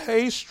 wood,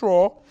 hay,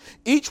 straw,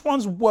 each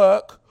one's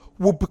work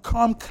will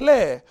become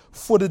clear,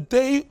 for the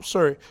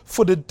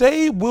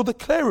day will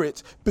declare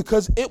it,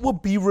 because it will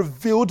be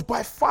revealed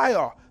by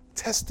fire,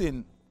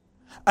 testing.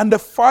 And the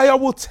fire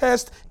will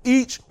test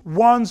each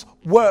one's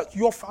work.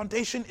 Your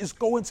foundation is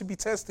going to be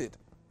tested.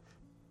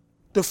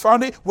 The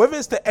foundation, whether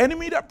it's the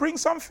enemy that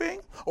brings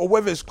something or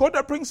whether it's God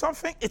that brings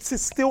something,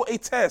 it's still a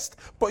test.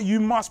 But you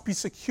must be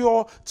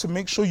secure to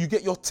make sure you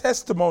get your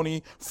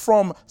testimony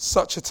from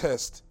such a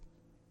test.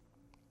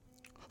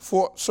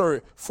 For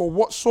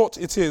what sort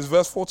it is,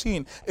 verse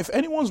 14. If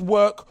anyone's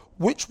work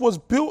which was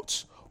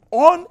built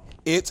on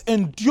it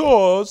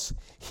endures,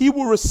 he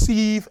will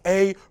receive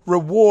a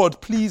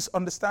reward. Please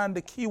understand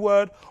the key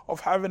word of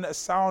having a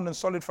sound and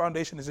solid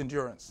foundation is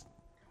endurance.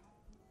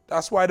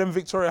 That's why them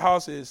Victoria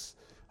houses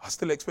are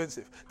still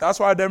expensive. That's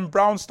why them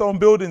brownstone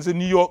buildings in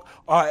New York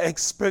are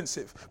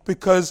expensive,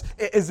 because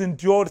it has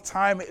endured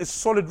time. It is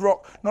solid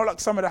rock, not like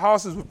some of the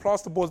houses with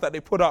plasterboards that they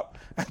put up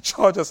and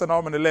charge us an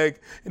arm and a leg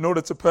in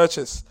order to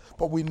purchase.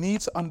 But we need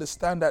to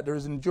understand that there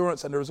is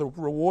endurance and there is a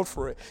reward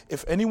for it.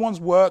 If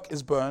anyone's work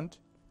is burned,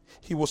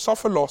 he will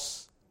suffer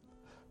loss,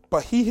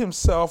 but he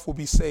himself will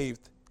be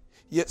saved,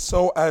 yet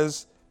so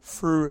as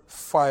through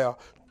fire.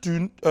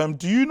 Do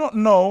you not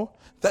know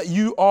that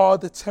you are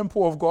the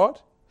temple of God,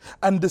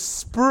 and the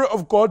Spirit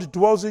of God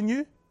dwells in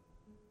you?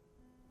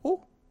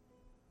 Oh,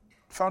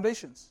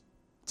 foundations,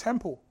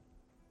 temple,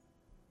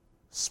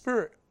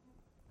 Spirit.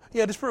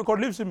 Yeah, the Spirit of God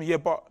lives in me. Yeah,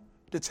 but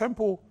the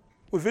temple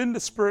within the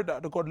Spirit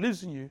that the God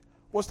lives in you,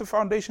 what's the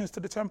foundations to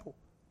the temple?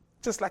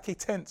 Just like a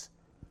tent.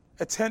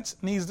 A tent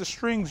needs the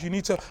strings. You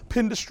need to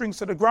pin the strings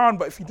to the ground.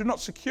 But if you do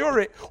not secure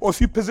it, or if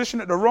you position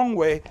it the wrong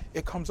way,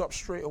 it comes up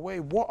straight away.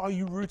 What are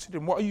you rooted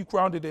in? What are you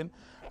grounded in?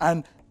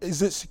 And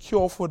is it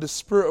secure for the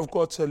Spirit of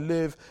God to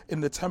live in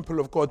the temple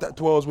of God that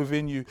dwells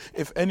within you?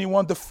 If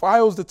anyone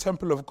defiles the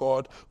temple of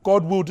God,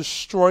 God will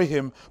destroy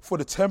him. For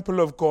the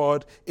temple of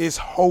God is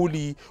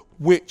holy.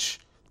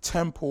 Which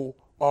temple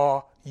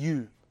are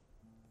you?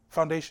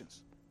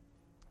 Foundations.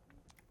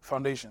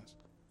 Foundations.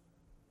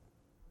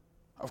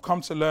 I've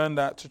come to learn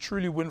that to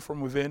truly win from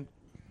within,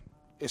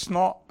 it's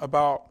not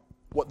about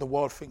what the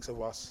world thinks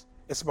of us.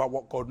 It's about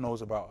what God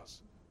knows about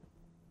us.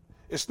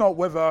 It's not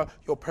whether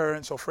your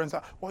parents or friends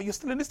are, well, you're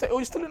still in this state, or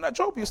you're still in that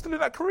job, you're still in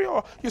that career,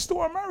 or you're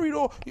still unmarried,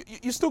 or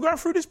you're still going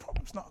through these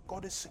problems. No,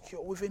 God is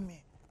secure within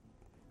me.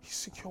 He's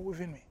secure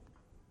within me.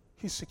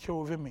 He's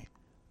secure within me.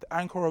 The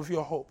anchor of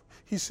your hope.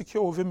 He's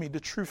secure within me, the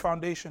true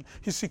foundation.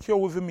 He's secure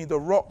within me, the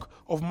rock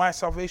of my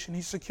salvation.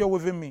 He's secure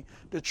within me,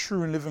 the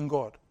true and living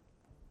God.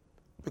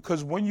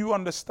 Because when you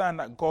understand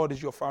that God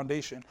is your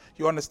foundation,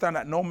 you understand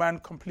that no man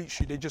completes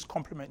you, they just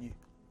complement you.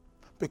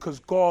 Because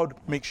God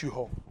makes you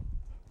whole.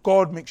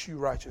 God makes you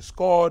righteous.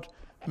 God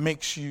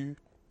makes you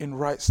in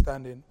right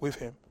standing with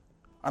him.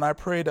 And I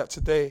pray that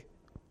today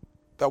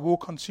that we'll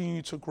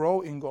continue to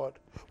grow in God.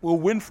 We'll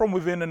win from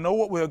within and know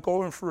what we're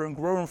going through and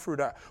growing through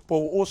that. But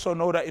we'll also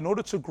know that in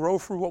order to grow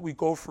through what we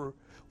go through,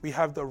 we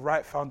have the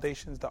right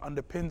foundations that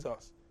underpins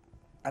us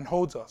and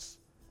holds us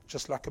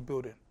just like a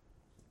building.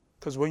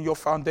 Because when your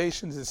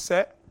foundations is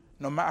set,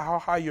 no matter how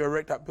high you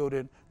erect that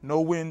building,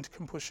 no wind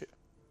can push it.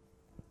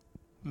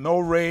 No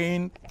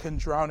rain can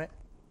drown it.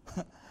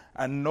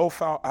 And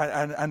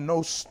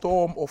no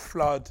storm or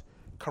flood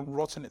can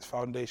rotten its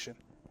foundation,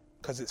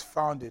 because it's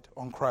founded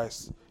on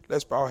Christ.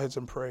 Let's bow our heads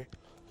and pray.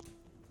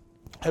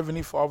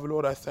 Heavenly Father,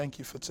 Lord, I thank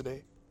you for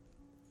today.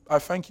 I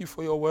thank you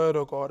for your word,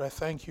 oh God. I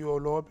thank you, oh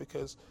Lord,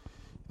 because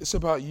it's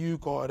about you,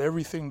 God.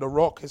 Everything, the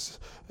rock is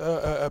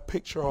a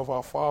picture of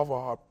our Father,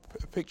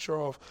 a picture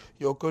of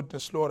your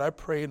goodness, Lord. I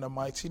pray in the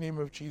mighty name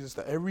of Jesus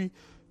that every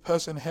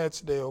person here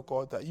today, oh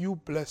God, that you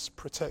bless,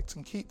 protect,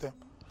 and keep them.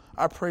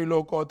 I pray,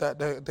 Lord God,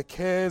 that the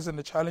cares and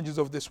the challenges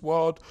of this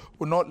world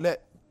will not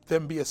let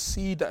them be a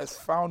seed that is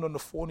found on the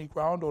thorny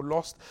ground or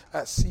lost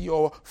at sea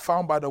or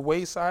found by the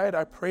wayside.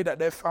 I pray that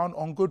they're found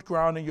on good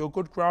ground, and your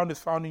good ground is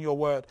found in your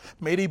word.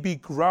 May they be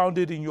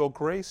grounded in your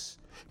grace.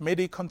 May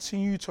they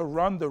continue to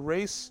run the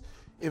race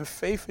in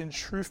faith, in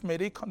truth. May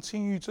they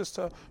continue just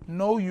to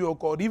know you, O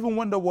God. Even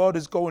when the world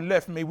is going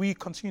left, may we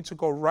continue to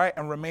go right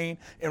and remain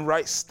in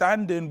right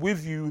standing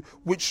with you,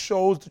 which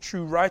shows the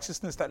true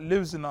righteousness that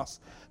lives in us,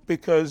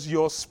 because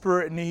your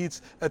spirit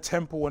needs a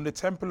temple, and the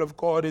temple of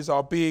God is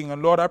our being.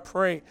 And Lord, I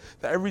pray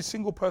that every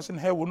single person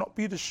here will not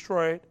be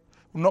destroyed,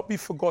 will not be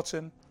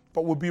forgotten,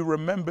 but will be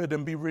remembered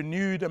and be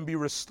renewed and be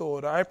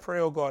restored. I pray,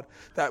 oh God,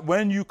 that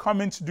when you come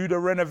in to do the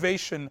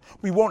renovation,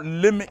 we won't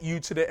limit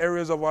you to the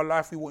areas of our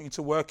life we want you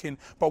to work in,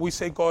 but we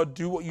say, God,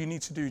 do what you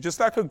need to do.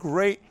 Just like a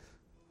great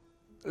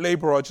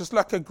laborer, just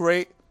like a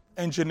great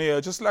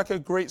engineer, just like a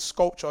great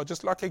sculptor,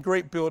 just like a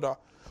great builder.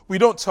 We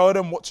don't tell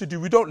them what to do.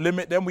 We don't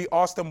limit them. We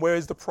ask them, where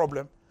is the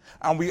problem?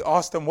 And we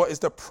ask them, what is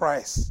the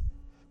price?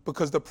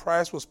 Because the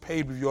price was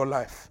paid with your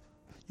life.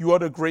 You are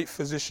the great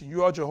physician.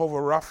 You are Jehovah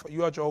Rapha.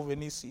 You are Jehovah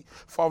Nissi.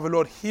 Father,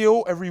 Lord,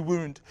 heal every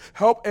wound.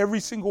 Help every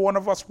single one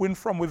of us win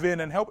from within,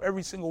 and help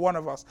every single one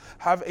of us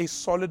have a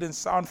solid and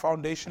sound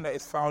foundation that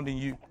is found in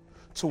you.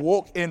 To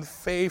walk in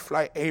faith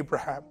like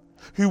Abraham,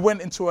 who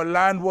went into a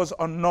land was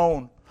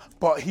unknown,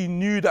 but he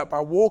knew that by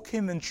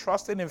walking and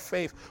trusting in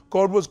faith,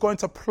 God was going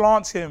to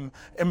plant him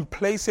and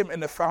place him in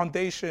the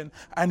foundation,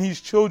 and his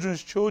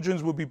children's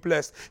children will be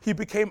blessed. He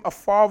became a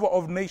father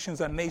of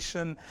nations. A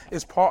nation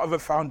is part of a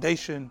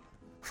foundation.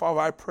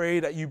 Father, I pray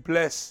that you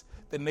bless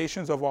the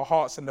nations of our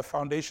hearts and the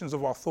foundations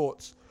of our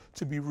thoughts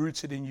to be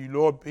rooted in you.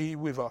 Lord, be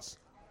with us.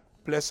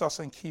 Bless us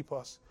and keep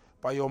us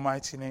by your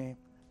mighty name.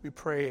 We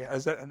pray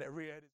as that and every